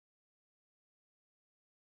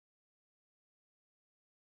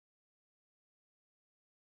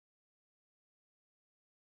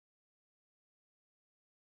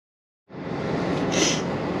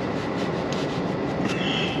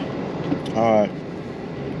Alright,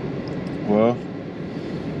 well,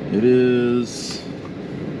 it is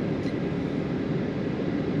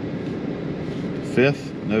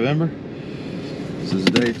 5th November. This is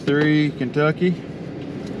day 3, Kentucky,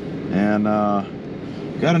 and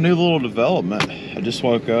got a new little development. I just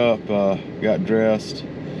woke up, got dressed,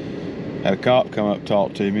 had a cop come up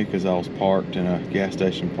talk to me because I was parked in a gas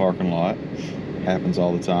station parking lot. Happens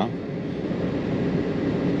all the time.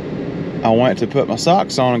 I went to put my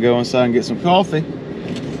socks on and go inside and get some coffee,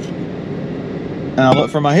 and I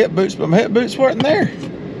looked for my hip boots, but my hip boots weren't there.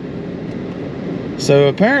 So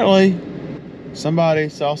apparently somebody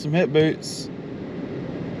saw some hip boots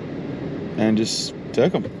and just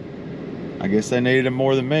took them. I guess they needed them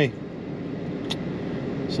more than me.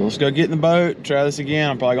 So let's go get in the boat, try this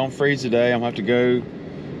again. I'm probably gonna freeze today. I'm gonna have to go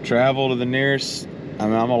travel to the nearest,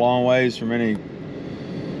 I'm a long ways from any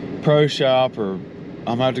pro shop, or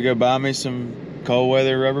I'm gonna have to go buy me some cold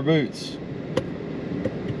weather rubber boots.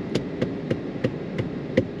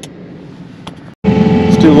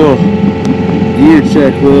 Let's do a little gear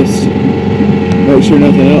checklist. Make sure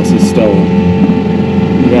nothing else is stolen.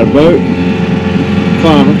 We got a boat,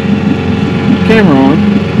 climber, camera arm,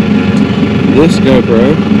 this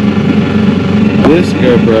GoPro,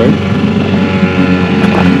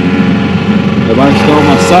 nobody stole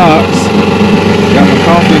my socks, got my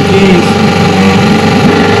coffee and keys,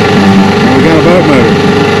 and we got a boat motor.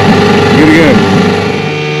 Good to go.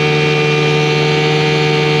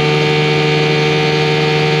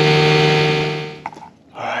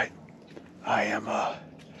 Alright, I am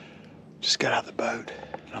just got out of the boat,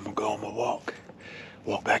 and I'm gonna go on my walk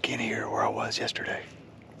back in here where I was yesterday.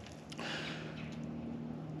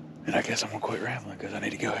 And I guess I'm gonna quit rambling because I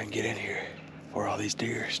need to go ahead and get in here before all these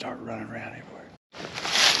deer start running around everywhere.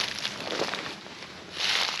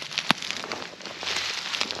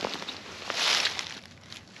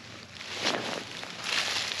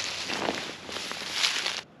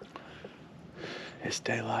 It's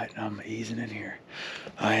daylight and I'm easing in here.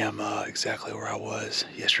 I am exactly where I was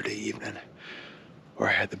yesterday evening, where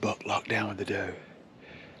I had the buck locked down with the doe.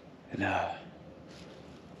 And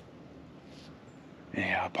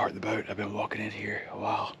anyhow, I parked the boat. I've been walking in here a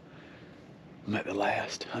while. I'm at the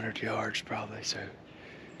last 100 yards probably, so I'm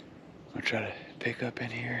gonna try to pick up in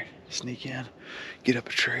here, sneak in, get up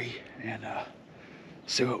a tree, and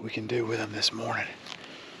see what we can do with them this morning.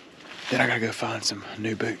 Then I gotta go find some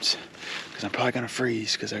new boots, because I'm probably gonna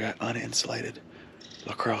freeze because I got uninsulated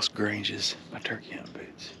lacrosse Granges, my turkey hunting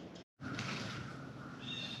boots.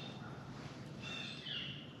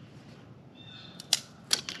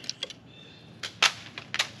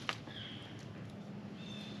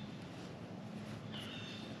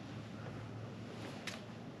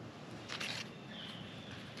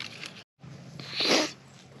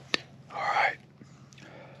 Alright,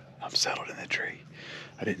 I'm settled in the tree.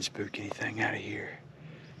 I didn't spook anything out of here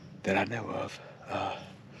that I know of.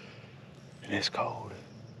 And it's cold.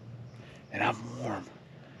 And I'm warm,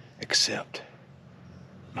 except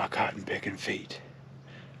my cotton picking feet.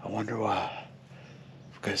 I wonder why.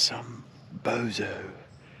 Because some bozo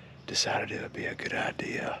decided it would be a good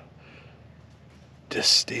idea to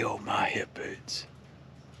steal my hip boots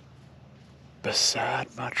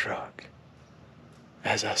beside my truck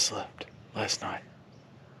as I slept last night.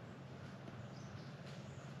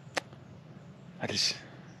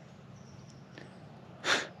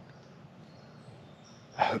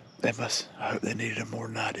 I hope they needed them more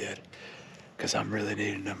than I did, because I'm really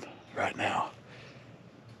needing them right now.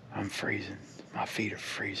 I'm freezing. My feet are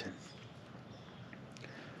freezing.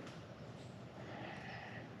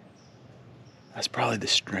 That's probably the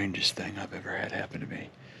strangest thing I've ever had happen to me.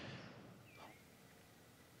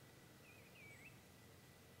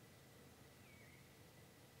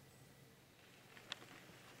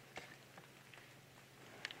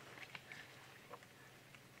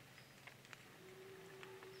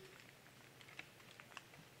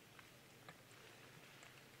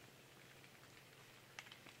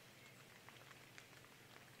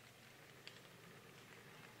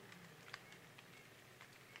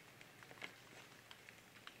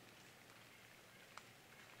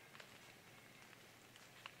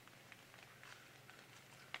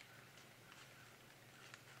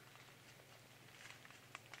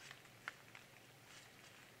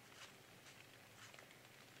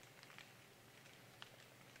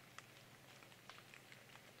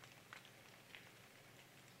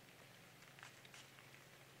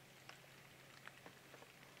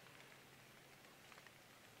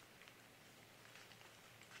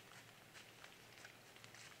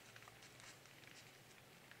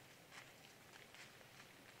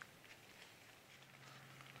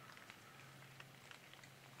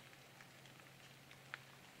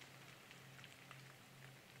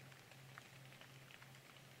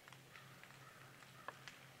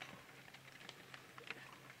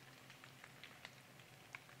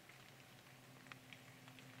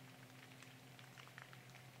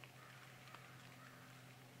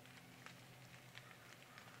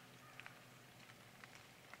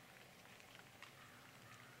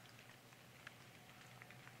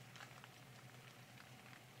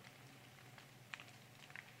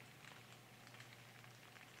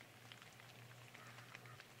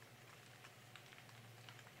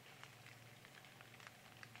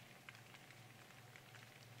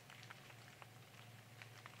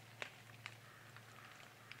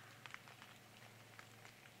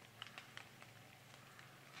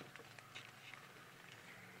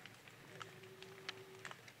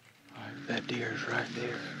 deer is right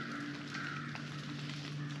there.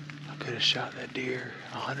 I could have shot that deer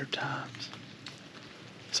 100 times.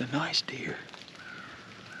 It's a nice deer.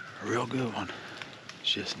 A real good one.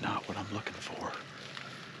 It's just not what I'm looking for.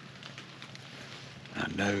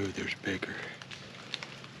 I know there's bigger.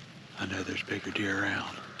 I know there's bigger deer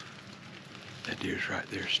around. That deer's right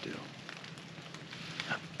there still.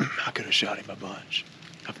 I could have shot him a bunch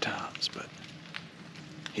of times, but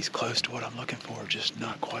he's close to what I'm looking for, just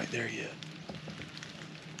not quite there yet.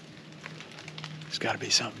 There's got to be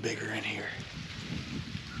something bigger in here.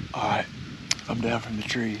 All right, I'm down from the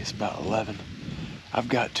tree. It's about 11. I've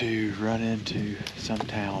got to run into some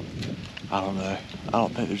town. I don't know. I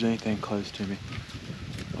don't think there's anything close to me.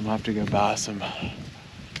 I'm gonna have to go buy some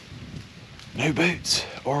new boots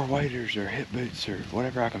or waders or hip boots or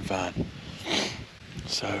whatever I can find.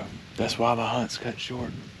 So that's why my hunt's cut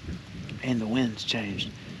short. And the wind's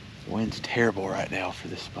changed. The wind's terrible right now for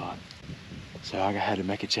this spot. So I had to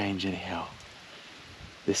make a change anyhow.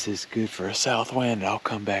 This is good for a south wind, and I'll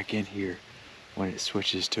come back in here when it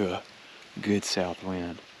switches to a good south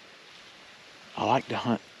wind. I like to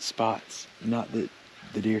hunt spots, not that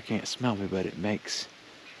the deer can't smell me, but it makes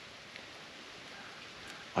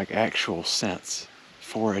like actual sense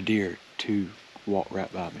for a deer to walk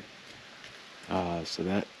right by me. So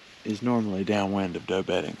that is normally downwind of doe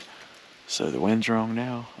bedding. So the wind's wrong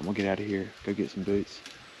now. I'm gonna get out of here, go get some boots.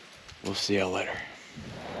 We'll see y'all later.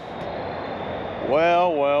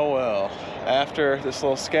 Well, after this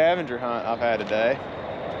little scavenger hunt I've had today,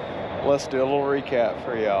 let's do a little recap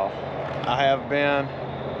for y'all. I have been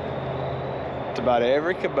to about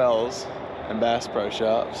every Cabela's and Bass Pro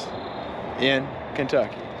Shops in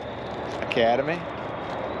Kentucky. Academy,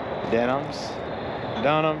 Dunham's,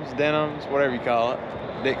 whatever you call it,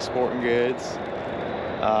 Dick's Sporting Goods,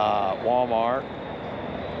 Walmart,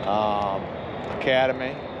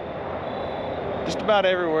 Academy, just about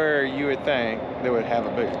everywhere you would think they would have a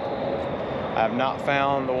boot. I have not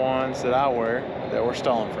found the ones that I wear that were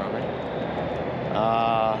stolen from me.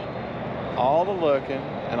 All the looking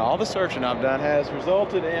and all the searching I've done has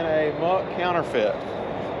resulted in a muck counterfeit.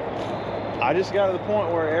 I just got to the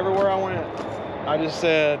point where everywhere I went, I just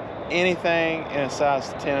said anything in a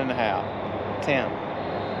size 10.5, 10.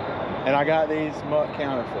 And I got these muck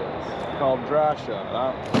counterfeits called Dry Shot.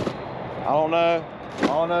 I don't know.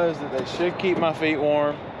 All I know is that they should keep my feet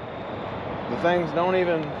warm. The things they don't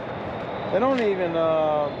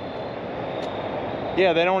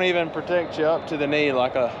even protect you up to the knee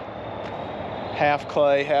like a half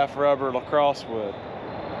clay, half rubber lacrosse would.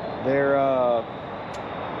 They're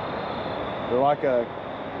like a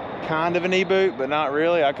kind of a knee boot, but not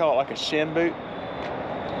really. I call it like a shin boot.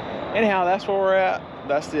 Anyhow, that's where we're at.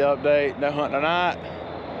 That's the update. No hunting tonight.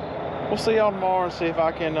 We'll see y'all tomorrow and see if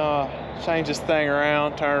I can change this thing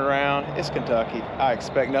around, turn it around. It's Kentucky. I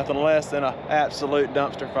expect nothing less than an absolute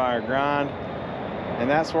dumpster fire grind. And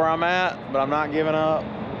that's where I'm at, but I'm not giving up.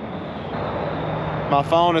 My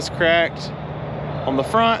phone is cracked on the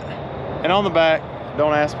front and on the back.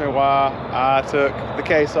 Don't ask me why I took the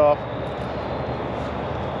case off.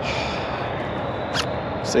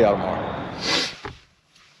 See y'all tomorrow.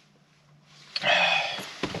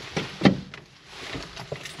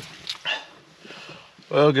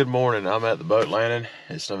 Well, good morning. I'm at the boat landing.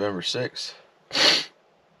 It's November 6th,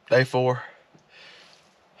 day 4.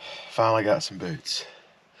 Finally got some boots.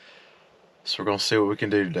 So we're gonna see what we can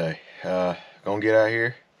do today. Gonna get out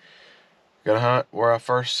here. Gonna hunt where I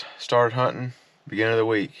first started hunting, beginning of the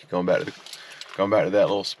week. Going back to that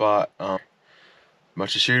little spot.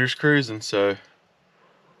 Bunch of shooters cruising, so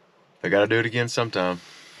they gotta do it again sometime.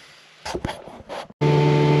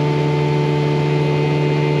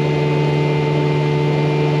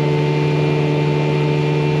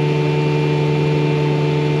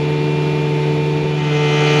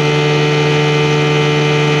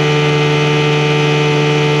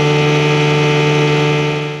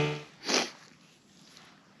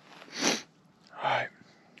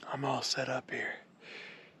 I'm all set up here.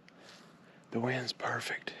 The wind's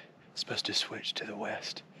perfect. It's supposed to switch to the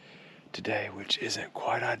west today, which isn't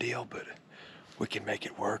quite ideal, but we can make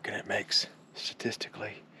it work, and it makes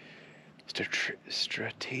strategically,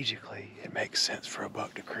 it makes sense for a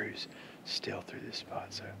buck to cruise still through this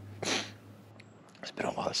spot. So it's been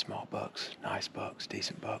a lot of small bucks, nice bucks,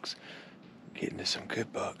 decent bucks, getting to some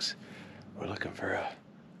good bucks. We're looking for a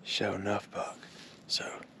show enough buck. So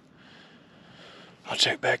I'll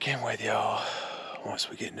check back in with y'all once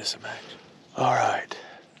we get into some action. All right,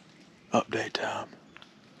 update time.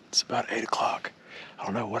 It's about 8 o'clock. I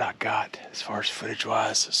don't know what I got as far as footage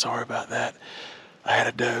wise. Sorry about that. I had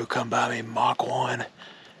a doe come by me Mach 1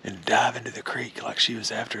 and dive into the creek like she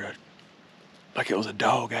was after a like it was a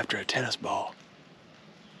dog after a tennis ball.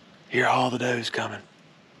 Hear all the does coming.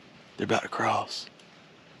 They're about to cross.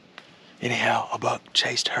 Anyhow, a buck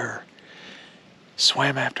chased her,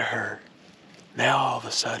 swam after her. Now all of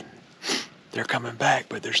a sudden, they're coming back,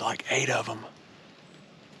 but there's like 8 of them,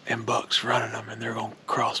 and buck's running them, and they're gonna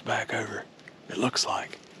cross back over. It looks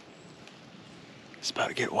like it's about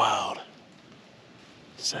to get wild.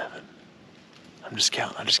 7. I'm just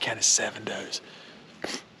counting. I just counted 7 does.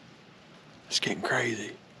 It's getting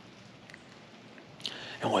crazy.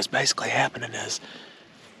 And what's basically happening is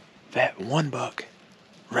that one buck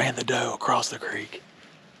ran the doe across the creek.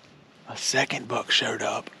 A second buck showed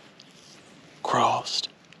up, crossed.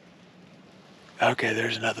 Okay,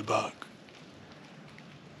 there's another buck.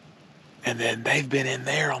 And then they've been in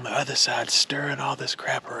there on the other side stirring all this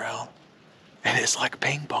crap around. And it's like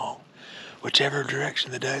ping pong. Whichever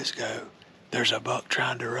direction the does go, there's a buck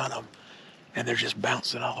trying to run them. And they're just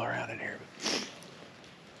bouncing all around in here.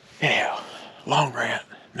 Anyhow, long rant,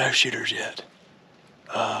 no shooters yet.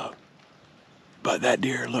 But that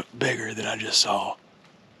deer looked bigger than I just saw.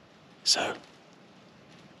 So,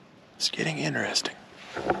 it's getting interesting.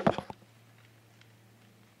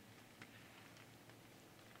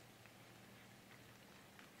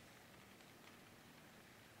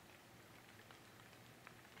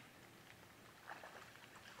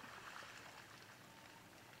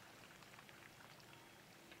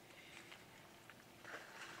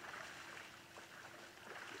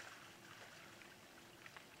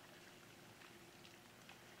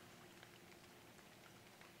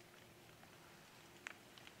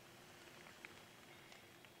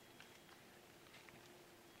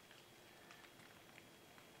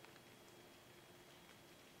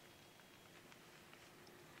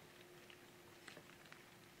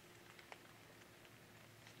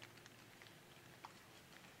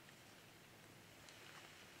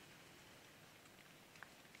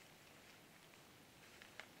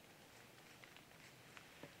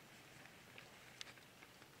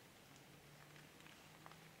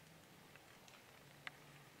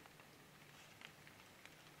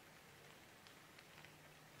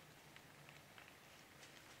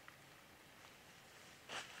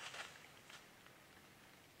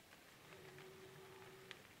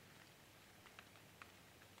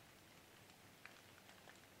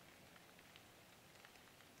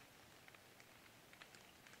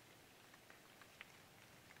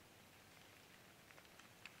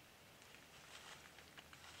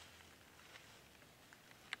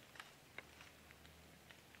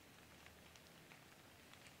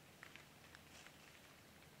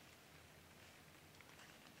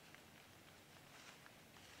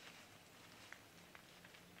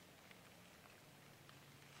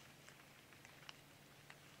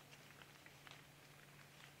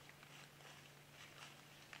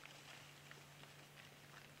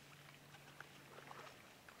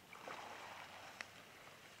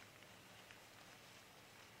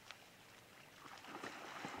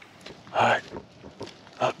 Alright,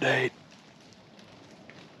 update.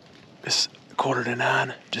 It's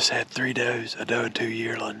 8:45, just had 3 does, a doe and 2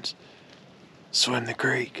 yearlings. Swim the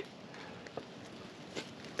creek.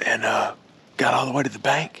 And got all the way to the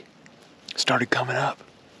bank, started coming up.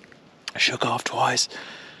 Shook off twice.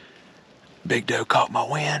 Big doe caught my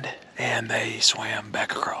wind, and they swam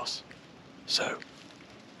back across. So,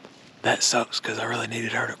 that sucks because I really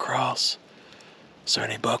needed her to cross. So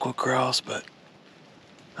any buck would cross, but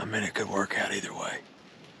I mean, it could work out either way.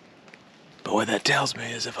 But what that tells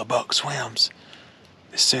me is if a buck swims,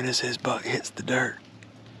 as soon as his buck hits the dirt,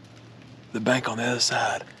 the bank on the other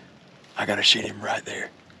side, I gotta shoot him right there.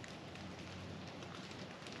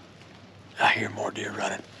 I hear more deer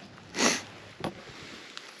running.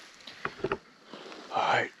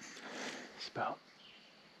 Alright, it's about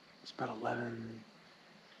 11.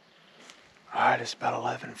 Alright, it's about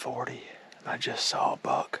 11:40. And I just saw a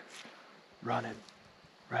buck running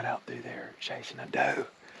right out through there, chasing a doe.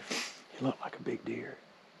 He looked like a big deer.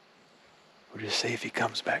 We'll just see if he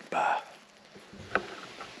comes back by.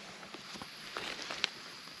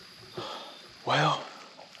 Well,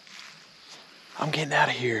 I'm getting out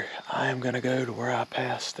of here. I am gonna go to where I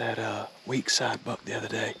passed that weak side buck the other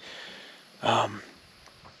day. I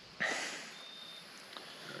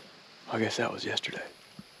guess that was yesterday.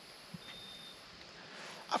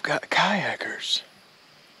 I've got kayakers.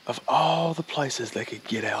 Of all the places they could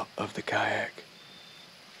get out of the kayak,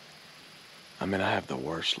 I mean, I have the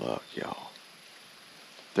worst luck, y'all.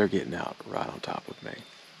 They're getting out right on top of me.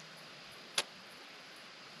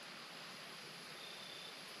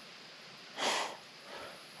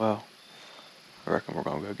 Well, I reckon we're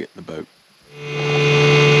gonna go get in the boat.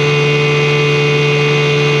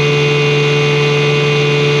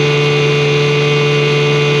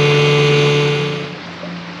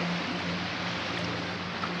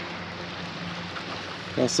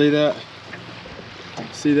 Y'all see that?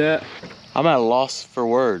 See that? I'm at a loss for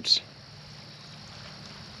words.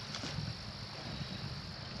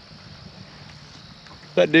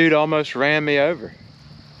 That dude almost ran me over.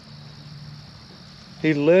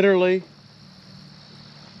 He literally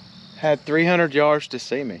had 300 yards to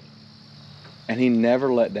see me, and he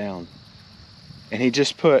never let down. And he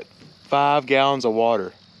just put 5 gallons of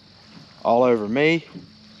water all over me,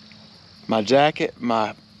 my jacket,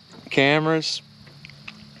 my cameras.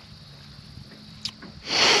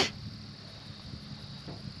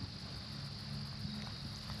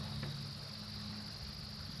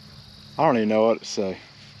 I don't even know what to say.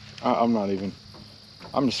 I'm not even,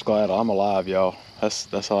 I'm just glad I'm alive, y'all.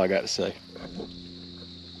 That's all I got to say.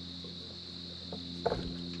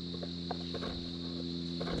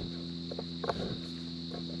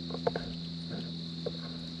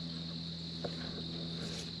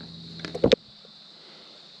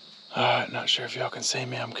 Alright, not sure if y'all can see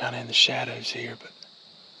me. I'm kind of in the shadows here, but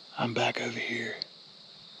I'm back over here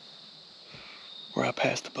where I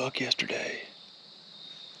passed the buck yesterday.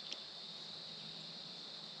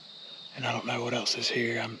 And I don't know what else is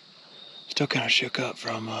here. I'm still kind of shook up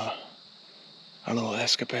from our little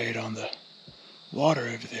escapade on the water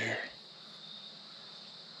over there.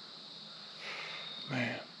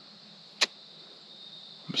 Man,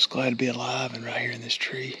 I'm just glad to be alive and right here in this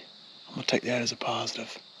tree. I'm gonna take that as a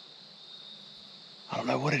positive. I don't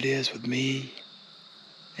know what it is with me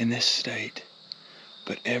in this state,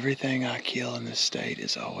 but everything I kill in this state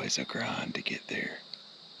is always a grind to get there.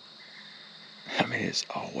 I mean, it's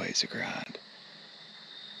always a grind.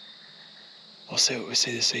 We'll see what we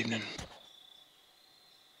see this evening.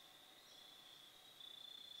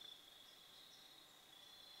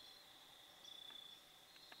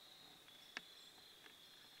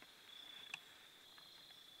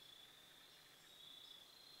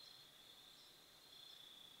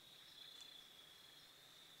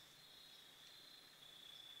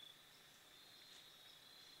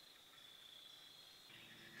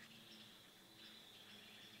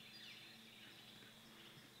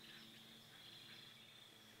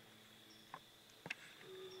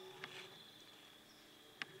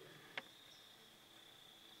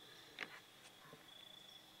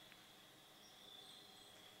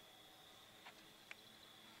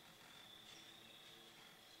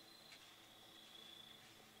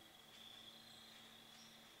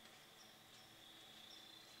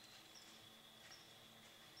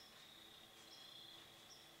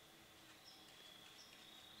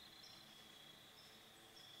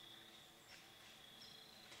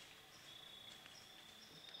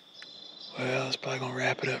 Well, that's probably gonna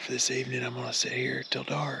wrap it up for this evening. I'm gonna sit here till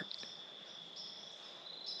dark.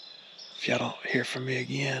 If y'all don't hear from me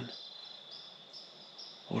again,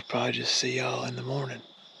 we'll probably just see y'all in the morning.